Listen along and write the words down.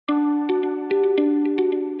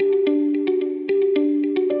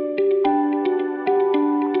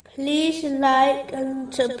like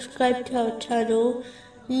and subscribe to our channel.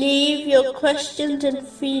 Leave your questions and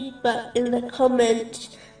feedback in the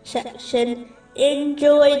comments section.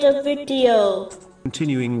 Enjoy the video.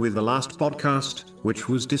 Continuing with the last podcast, which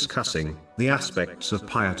was discussing the aspects of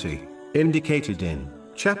piety, indicated in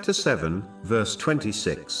chapter 7, verse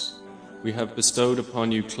 26. We have bestowed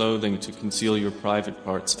upon you clothing to conceal your private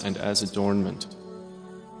parts and as adornment.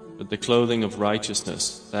 But the clothing of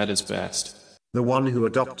righteousness, that is best. The one who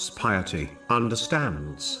adopts piety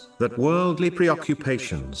understands that worldly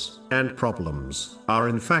preoccupations and problems are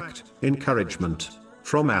in fact encouragement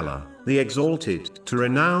from Allah, the Exalted, to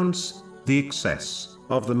renounce the excess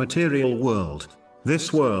of the material world.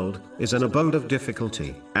 This world is an abode of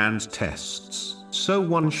difficulty and tests, so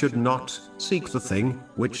one should not seek the thing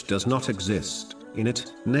which does not exist in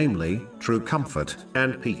it, namely, true comfort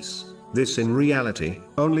and peace. This in reality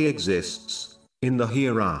only exists in the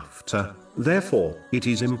hereafter. Therefore, it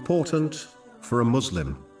is important for a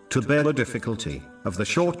Muslim to bear the difficulty of the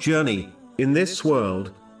short journey in this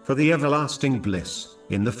world for the everlasting bliss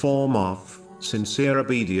in the form of sincere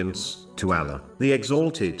obedience to Allah, the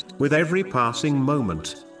Exalted, with every passing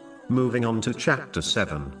moment. Moving on to chapter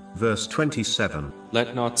 7, verse 27.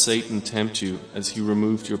 Let not Satan tempt you as he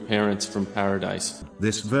removed your parents from paradise.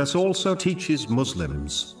 This verse also teaches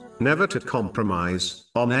Muslims never to compromise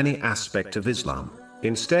on any aspect of Islam.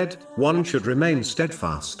 Instead, one should remain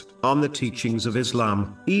steadfast on the teachings of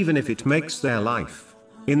Islam, even if it makes their life,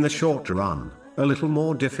 in the short run, a little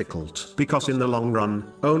more difficult, because in the long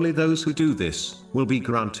run, only those who do this will be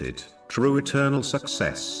granted true eternal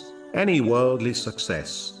success. Any worldly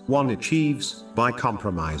success one achieves by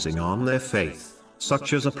compromising on their faith,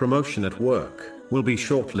 such as a promotion at work, will be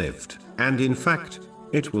short-lived, and in fact,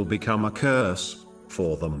 it will become a curse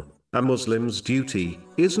for them. A Muslim's duty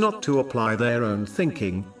is not to apply their own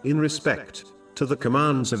thinking in respect to the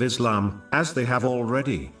commands of Islam, as they have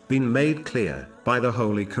already been made clear by the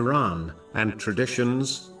Holy Quran and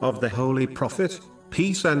traditions of the Holy Prophet,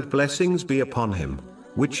 peace and blessings be upon him,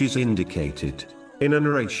 which is indicated in a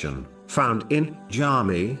narration found in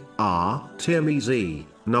Jami' Tirmizi,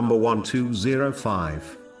 number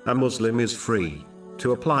 1205. A Muslim is free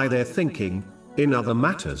to apply their thinking in other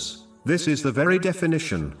matters. This is the very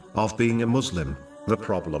definition of being a Muslim. The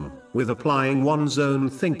problem with applying one's own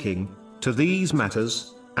thinking to these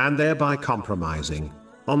matters, and thereby compromising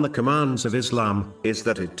on the commands of Islam, is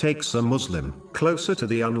that it takes a Muslim closer to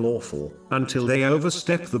the unlawful, until they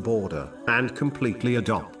overstep the border and completely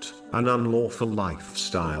adopt an unlawful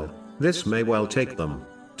lifestyle. This may well take them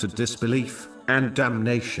to disbelief and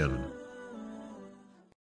damnation.